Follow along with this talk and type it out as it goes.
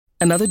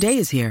Another day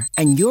is here,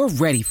 and you're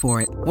ready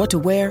for it. What to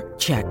wear?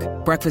 Check.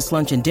 Breakfast,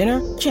 lunch, and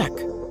dinner? Check.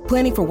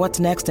 Planning for what's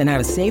next and how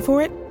to save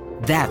for it?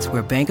 That's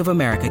where Bank of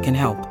America can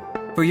help.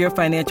 For your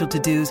financial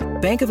to-dos,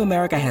 Bank of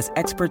America has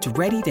experts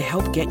ready to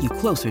help get you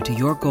closer to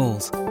your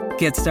goals.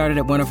 Get started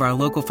at one of our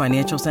local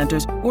financial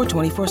centers or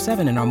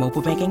 24/7 in our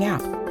mobile banking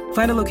app.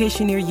 Find a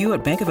location near you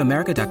at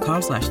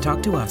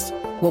bankofamerica.com/talktous.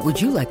 What would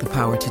you like the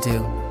power to do?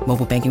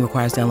 Mobile banking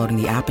requires downloading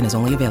the app and is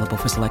only available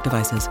for select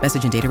devices.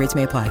 Message and data rates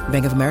may apply.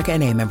 Bank of America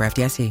N.A., member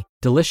FDIC.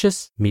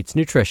 Delicious meets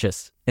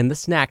nutritious in the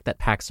snack that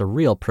packs a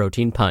real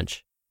protein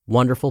punch.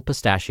 Wonderful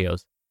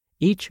Pistachios.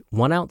 Each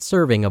 1 ounce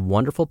serving of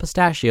Wonderful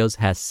Pistachios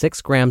has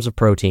 6 grams of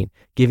protein,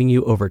 giving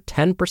you over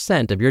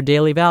 10% of your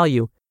daily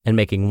value and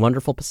making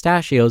Wonderful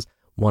Pistachios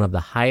one of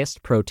the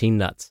highest protein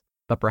nuts.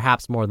 But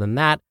perhaps more than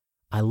that,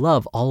 I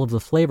love all of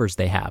the flavors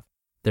they have.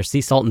 Their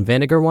sea salt and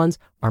vinegar ones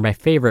are my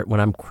favorite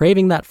when I'm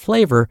craving that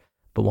flavor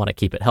but want to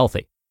keep it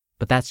healthy.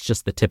 But that's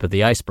just the tip of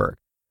the iceberg.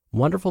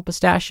 Wonderful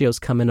Pistachios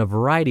come in a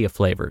variety of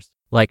flavors,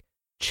 like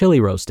chili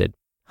roasted,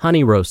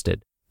 honey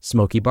roasted,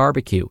 smoky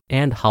barbecue,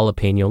 and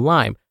jalapeno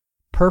lime,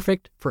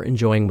 perfect for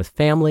enjoying with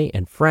family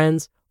and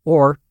friends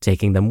or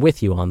taking them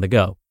with you on the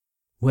go.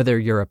 Whether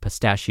you're a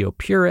pistachio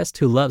purist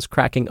who loves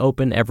cracking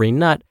open every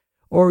nut,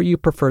 or you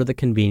prefer the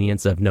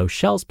convenience of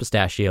no-shells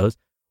pistachios,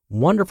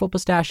 Wonderful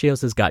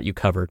Pistachios has got you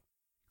covered.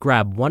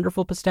 Grab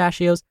Wonderful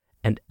Pistachios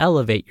and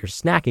elevate your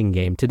snacking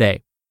game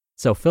today.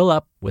 So fill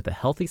up with a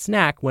healthy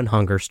snack when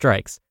hunger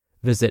strikes.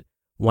 Visit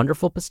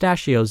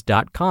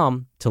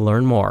wonderfulpistachios.com to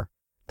learn more.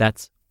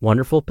 That's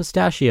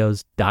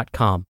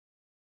wonderfulpistachios.com.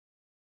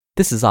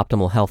 This is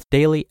Optimal Health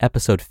Daily,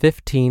 episode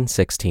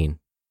 1516.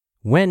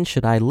 When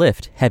Should I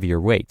Lift Heavier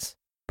Weights?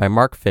 By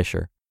Mark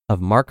Fisher of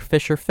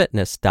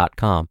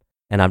markfisherfitness.com.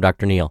 And I'm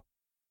Dr. Neil.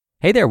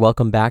 Hey there,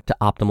 welcome back to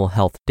Optimal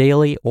Health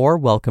Daily, or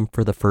welcome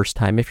for the first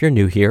time if you're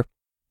new here.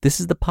 This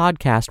is the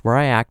podcast where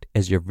I act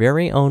as your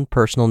very own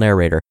personal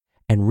narrator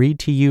and read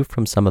to you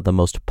from some of the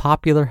most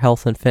popular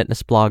health and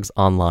fitness blogs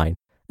online,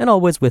 and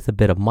always with a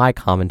bit of my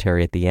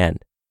commentary at the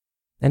end.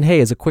 And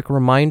hey, as a quick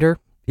reminder,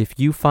 if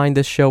you find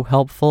this show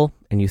helpful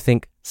and you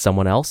think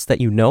someone else that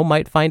you know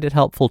might find it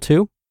helpful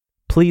too,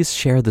 please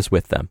share this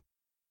with them.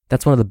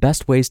 That's one of the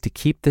best ways to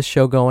keep this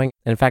show going.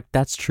 And in fact,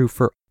 that's true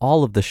for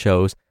all of the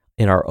shows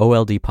in our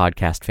OLD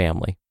podcast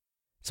family.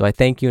 So I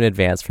thank you in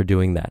advance for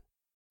doing that.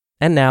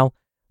 And now,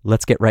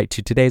 let's get right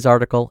to today's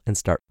article and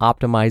start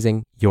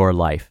optimizing your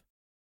life.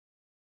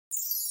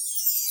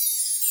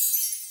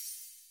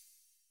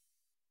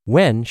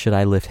 When Should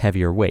I Lift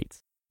Heavier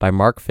Weights? By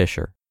Mark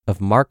Fisher of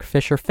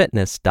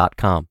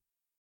markfisherfitness.com.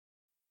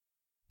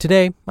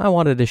 Today, I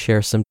wanted to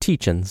share some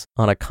teach-ins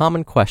on a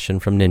common question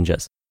from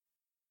ninjas.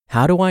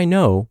 How do I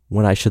know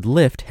when I should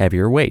lift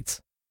heavier weights?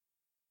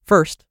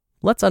 First,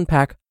 let's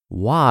unpack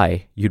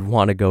why you'd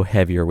want to go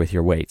heavier with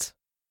your weights.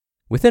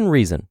 Within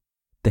reason,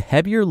 the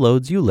heavier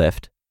loads you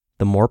lift,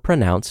 the more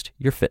pronounced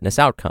your fitness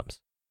outcomes.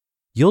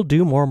 You'll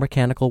do more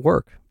mechanical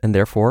work and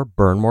therefore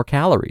burn more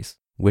calories,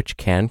 which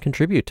can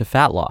contribute to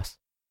fat loss.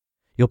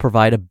 You'll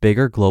provide a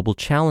bigger global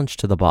challenge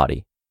to the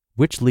body,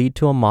 which lead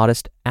to a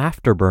modest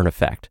afterburn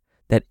effect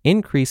that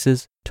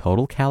increases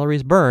total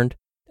calories burned,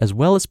 as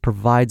well as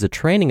provides a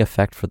training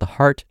effect for the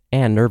heart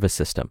and nervous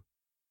system.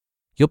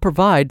 You'll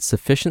provide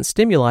sufficient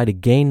stimuli to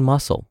gain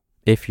muscle,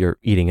 if you're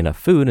eating enough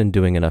food and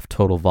doing enough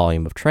total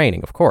volume of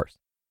training, of course.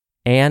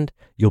 And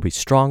you'll be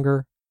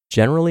stronger,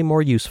 generally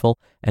more useful,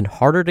 and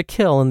harder to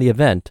kill in the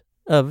event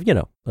of,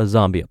 a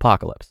zombie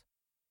apocalypse.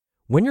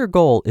 When your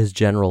goal is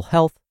general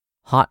health,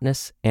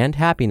 hotness, and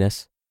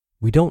happiness,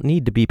 we don't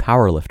need to be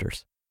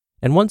powerlifters.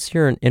 And once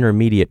you're an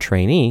intermediate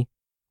trainee,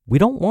 we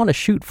don't want to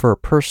shoot for a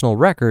personal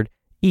record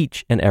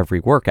each and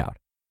every workout.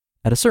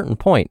 At a certain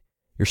point,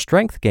 your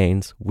strength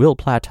gains will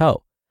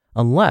plateau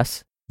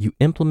unless you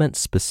implement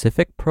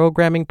specific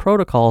programming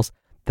protocols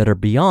that are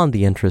beyond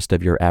the interest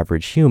of your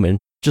average human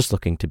just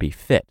looking to be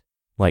fit,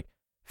 like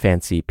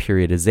fancy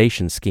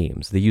periodization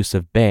schemes, the use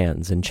of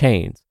bands and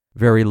chains,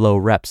 very low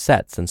rep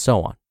sets, and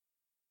so on.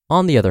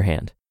 On the other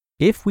hand,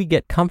 if we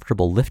get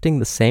comfortable lifting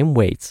the same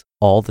weights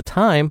all the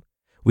time,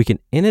 we can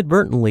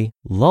inadvertently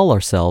lull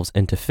ourselves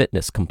into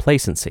fitness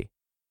complacency.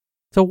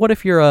 So what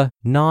if you're a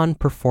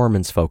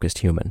non-performance focused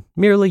human,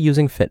 merely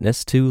using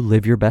fitness to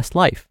live your best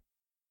life?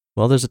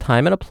 Well, there's a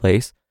time and a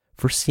place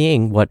for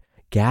seeing what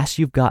gas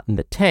you've got in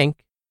the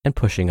tank and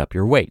pushing up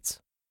your weights.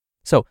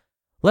 So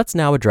let's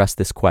now address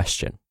this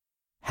question.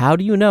 How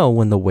do you know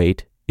when the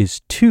weight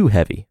is too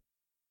heavy?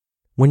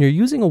 When you're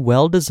using a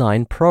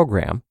well-designed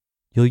program,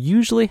 you'll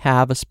usually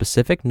have a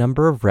specific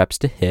number of reps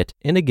to hit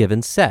in a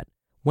given set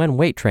when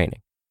weight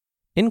training.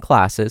 In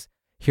classes,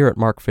 here at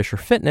Mark Fisher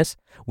Fitness,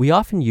 we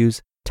often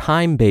use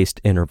time-based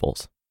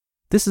intervals.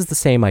 This is the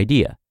same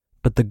idea,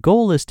 but the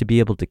goal is to be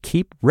able to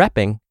keep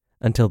repping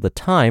until the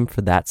time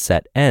for that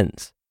set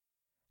ends.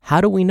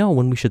 How do we know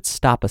when we should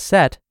stop a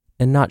set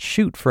and not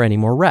shoot for any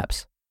more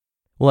reps?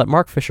 Well, at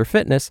Mark Fisher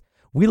Fitness,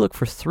 we look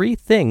for 3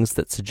 things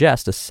that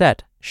suggest a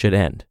set should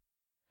end.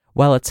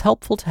 While it's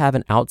helpful to have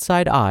an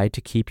outside eye to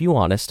keep you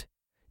honest,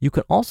 you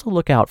can also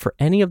look out for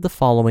any of the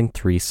following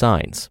 3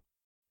 signs.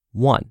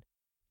 1.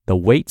 The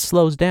weight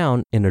slows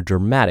down in a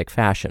dramatic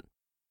fashion.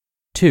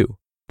 2.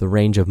 The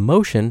range of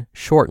motion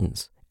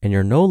shortens and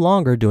you're no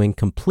longer doing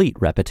complete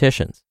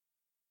repetitions.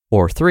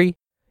 Or 3.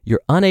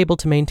 You're unable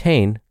to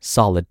maintain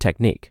solid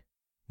technique.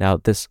 Now,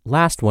 this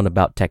last one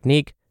about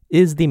technique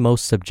is the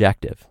most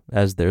subjective,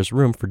 as there's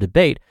room for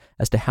debate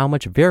as to how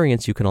much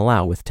variance you can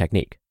allow with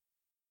technique.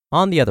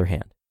 On the other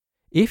hand,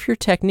 if your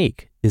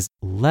technique is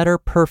letter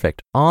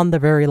perfect on the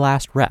very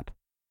last rep,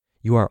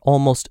 you are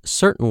almost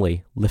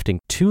certainly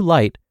lifting too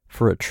light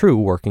for a true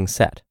working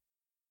set.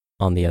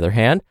 On the other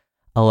hand,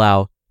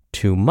 allow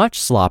too much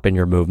slop in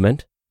your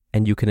movement,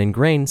 and you can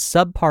ingrain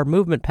subpar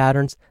movement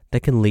patterns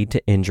that can lead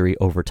to injury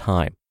over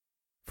time.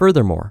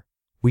 Furthermore,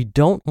 we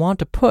don't want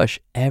to push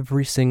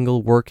every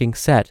single working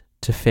set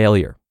to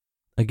failure.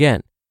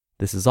 Again,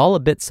 this is all a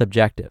bit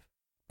subjective.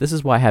 This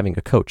is why having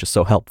a coach is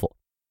so helpful.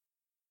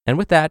 And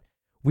with that,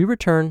 we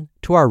return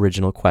to our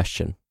original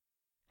question.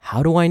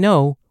 How do I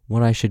know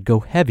when I should go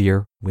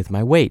heavier with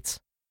my weights?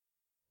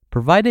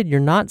 Provided you're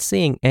not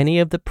seeing any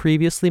of the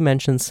previously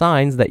mentioned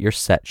signs that your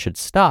set should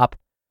stop,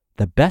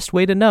 the best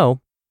way to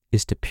know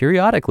is to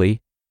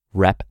periodically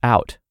rep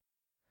out.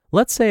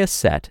 Let's say a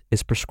set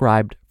is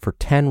prescribed for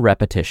 10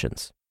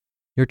 repetitions.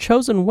 Your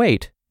chosen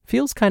weight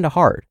feels kind of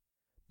hard,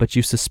 but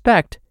you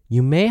suspect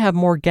you may have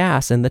more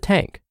gas in the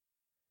tank.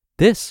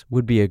 This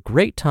would be a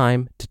great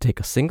time to take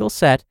a single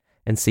set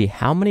and see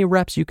how many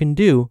reps you can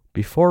do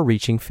before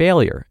reaching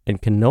failure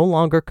and can no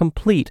longer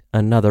complete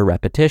another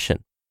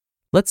repetition.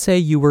 Let's say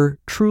you were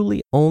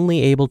truly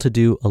only able to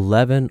do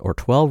 11 or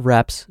 12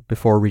 reps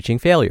before reaching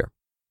failure.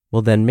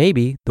 Well, then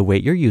maybe the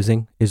weight you're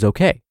using is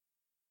okay.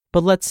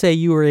 But let's say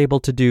you were able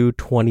to do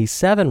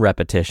 27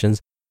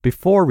 repetitions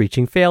before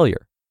reaching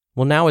failure.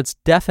 Well, now it's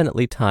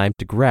definitely time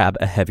to grab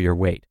a heavier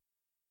weight.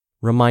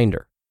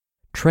 Reminder,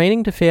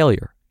 training to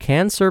failure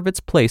can serve its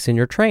place in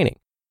your training,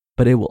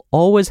 but it will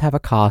always have a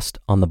cost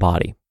on the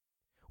body.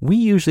 We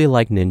usually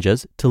like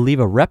ninjas to leave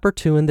a rep or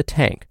two in the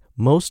tank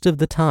most of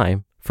the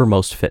time for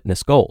most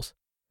fitness goals.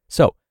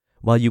 So,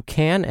 while you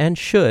can and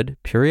should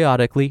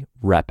periodically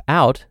rep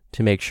out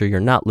to make sure you're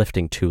not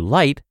lifting too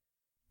light,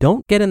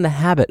 don't get in the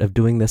habit of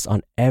doing this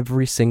on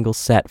every single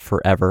set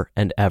forever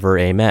and ever,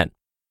 amen.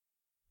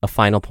 A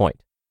final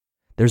point.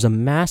 There's a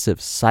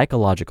massive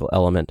psychological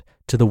element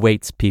to the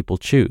weights people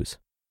choose.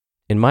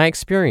 In my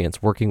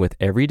experience working with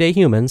everyday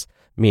humans,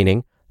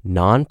 meaning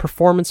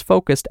non-performance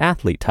focused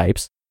athlete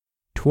types,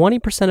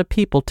 20% of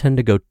people tend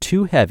to go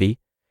too heavy,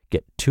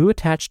 get too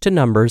attached to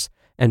numbers,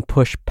 and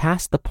push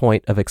past the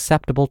point of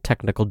acceptable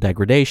technical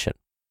degradation.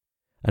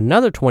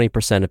 Another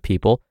 20% of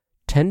people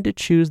tend to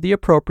choose the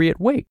appropriate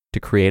weight to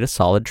create a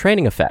solid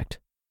training effect.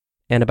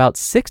 And about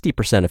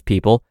 60% of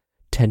people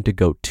tend to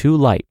go too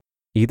light,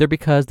 either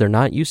because they're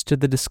not used to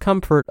the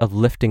discomfort of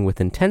lifting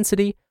with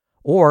intensity,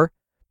 or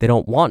they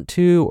don't want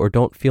to or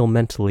don't feel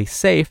mentally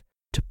safe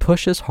to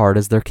push as hard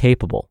as they're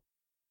capable.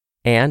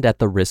 And at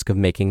the risk of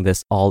making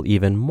this all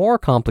even more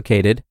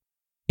complicated,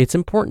 it's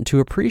important to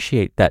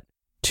appreciate that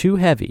too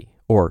heavy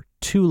or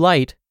too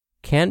light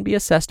can be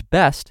assessed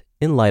best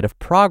in light of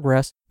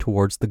progress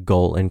towards the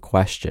goal in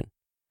question.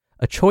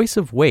 A choice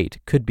of weight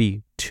could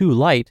be too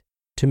light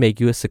to make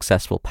you a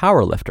successful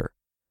powerlifter,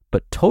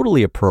 but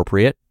totally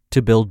appropriate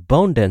to build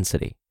bone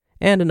density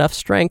and enough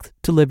strength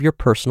to live your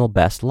personal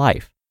best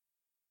life.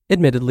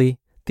 Admittedly,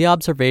 the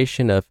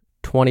observation of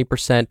 20%,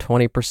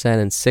 20%,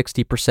 and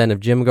 60% of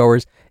gym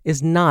goers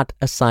is not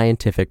a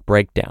scientific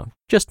breakdown,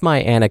 just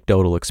my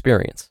anecdotal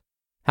experience.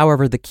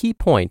 However, the key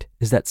point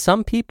is that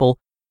some people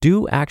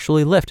do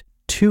actually lift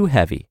too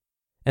heavy,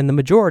 and the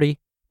majority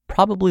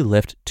probably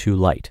lift too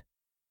light.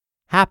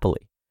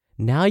 Happily,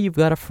 now you've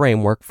got a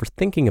framework for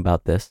thinking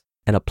about this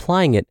and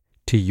applying it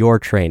to your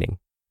training.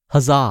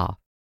 Huzzah!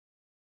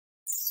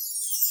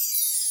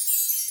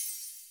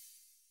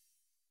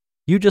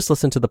 You just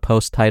listened to the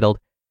post titled,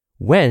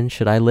 When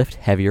Should I Lift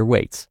Heavier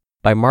Weights?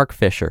 By Mark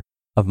Fisher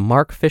of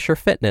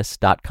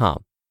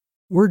markfisherfitness.com.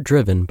 We're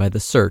driven by the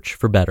search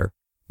for better,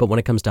 but when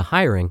it comes to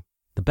hiring,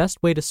 the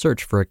best way to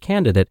search for a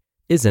candidate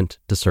isn't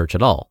to search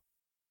at all.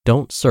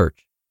 Don't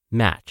search,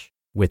 match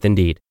with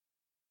Indeed.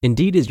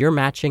 Indeed is your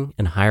matching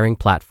and hiring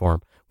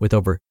platform with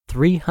over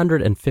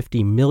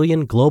 350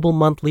 million global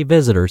monthly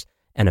visitors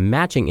and a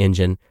matching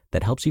engine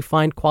that helps you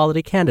find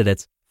quality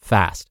candidates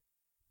fast.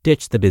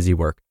 Ditch the busy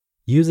work.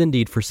 Use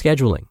Indeed for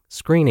scheduling,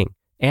 screening,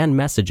 and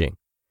messaging.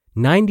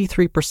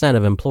 93%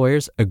 of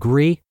employers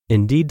agree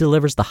Indeed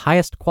delivers the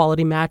highest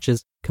quality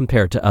matches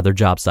compared to other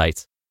job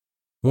sites.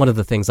 One of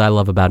the things I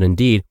love about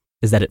Indeed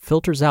is that it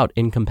filters out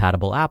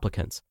incompatible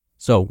applicants.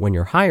 So when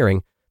you're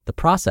hiring, the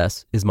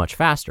process is much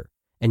faster,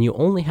 and you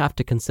only have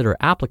to consider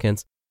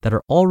applicants that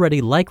are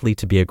already likely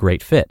to be a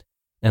great fit.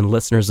 And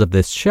listeners of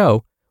this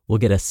show will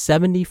get a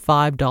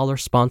 $75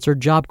 sponsored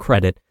job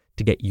credit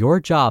to get your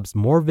jobs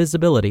more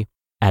visibility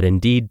at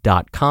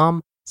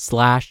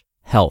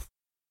Indeed.com/health.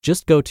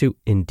 Just go to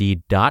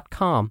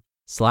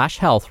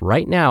Indeed.com/health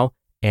right now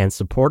and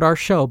support our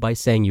show by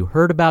saying you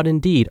heard about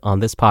Indeed on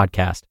this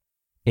podcast.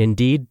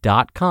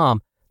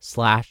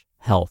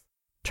 Indeed.com/health.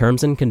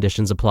 Terms and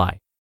conditions apply.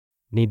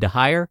 Need to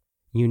hire?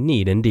 You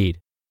need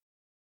Indeed.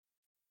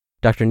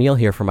 Dr. Neal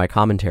here for my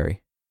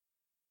commentary.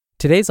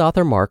 Today's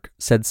author Mark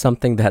said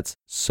something that's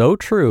so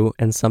true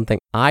and something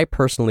I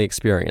personally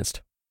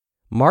experienced.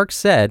 Mark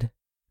said,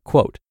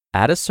 quote,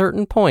 "At a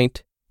certain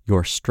point,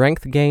 your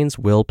strength gains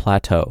will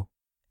plateau,"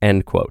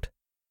 end quote.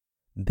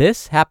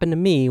 This happened to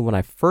me when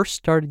I first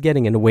started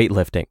getting into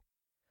weightlifting.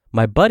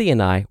 My buddy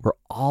and I were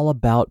all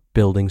about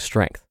building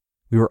strength.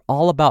 We were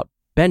all about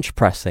bench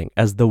pressing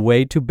as the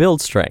way to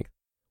build strength.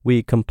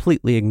 We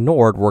completely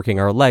ignored working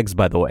our legs,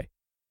 by the way.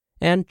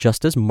 And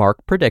just as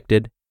Mark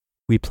predicted,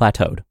 we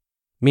plateaued.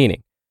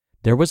 Meaning,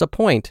 there was a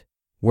point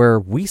where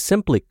we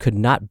simply could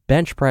not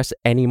bench press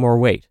any more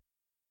weight.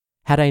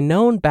 Had I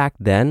known back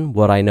then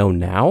what I know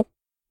now,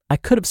 I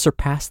could have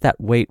surpassed that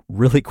weight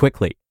really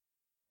quickly.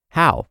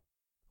 How?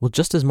 Well,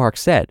 just as Mark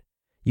said,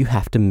 you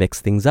have to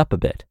mix things up a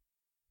bit.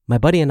 My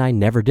buddy and I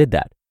never did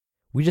that.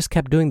 We just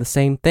kept doing the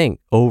same thing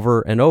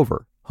over and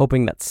over,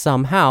 hoping that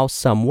somehow,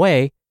 some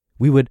way,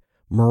 we would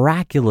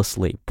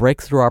miraculously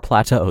break through our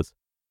plateaus.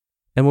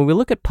 And when we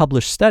look at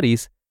published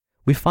studies,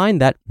 we find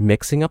that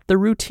mixing up the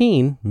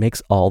routine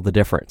makes all the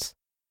difference.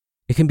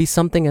 It can be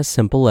something as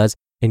simple as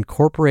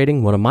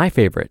incorporating one of my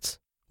favorites,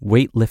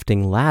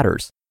 weightlifting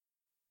ladders.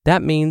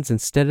 That means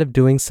instead of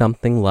doing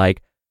something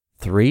like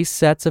 3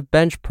 sets of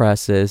bench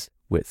presses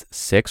with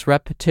 6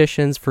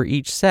 repetitions for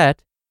each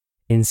set,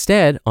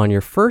 instead, on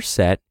your first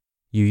set,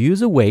 you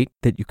use a weight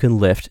that you can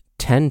lift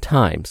 10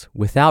 times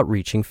without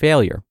reaching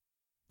failure.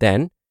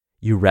 Then,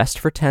 you rest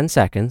for 10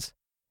 seconds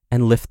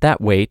and lift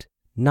that weight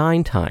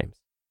 9 times.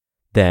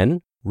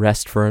 Then,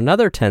 rest for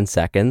another 10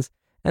 seconds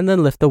and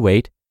then lift the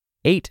weight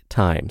 8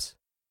 times.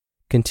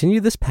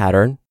 Continue this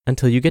pattern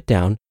until you get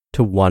down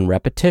to 1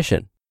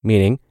 repetition,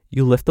 meaning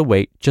you lift the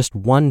weight just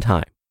 1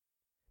 time.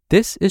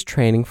 This is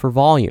training for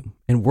volume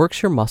and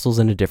works your muscles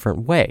in a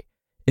different way.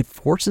 It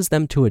forces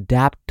them to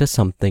adapt to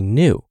something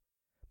new.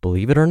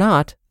 Believe it or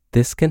not,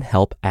 this can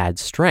help add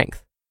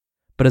strength.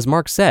 But as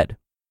Mark said,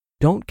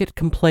 don't get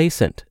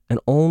complacent and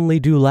only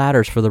do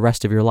ladders for the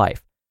rest of your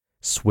life.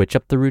 Switch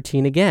up the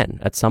routine again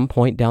at some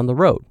point down the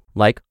road,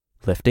 like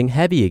lifting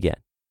heavy again.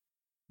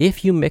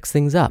 If you mix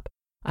things up,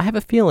 I have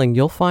a feeling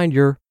you'll find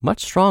you're much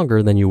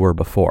stronger than you were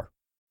before.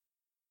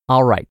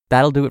 All right,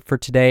 that'll do it for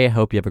today. I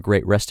hope you have a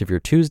great rest of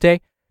your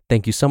Tuesday.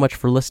 Thank you so much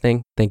for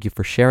listening. Thank you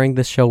for sharing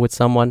this show with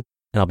someone.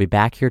 And I'll be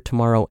back here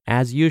tomorrow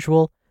as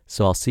usual.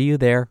 So I'll see you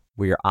there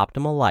where your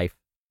optimal life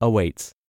awaits.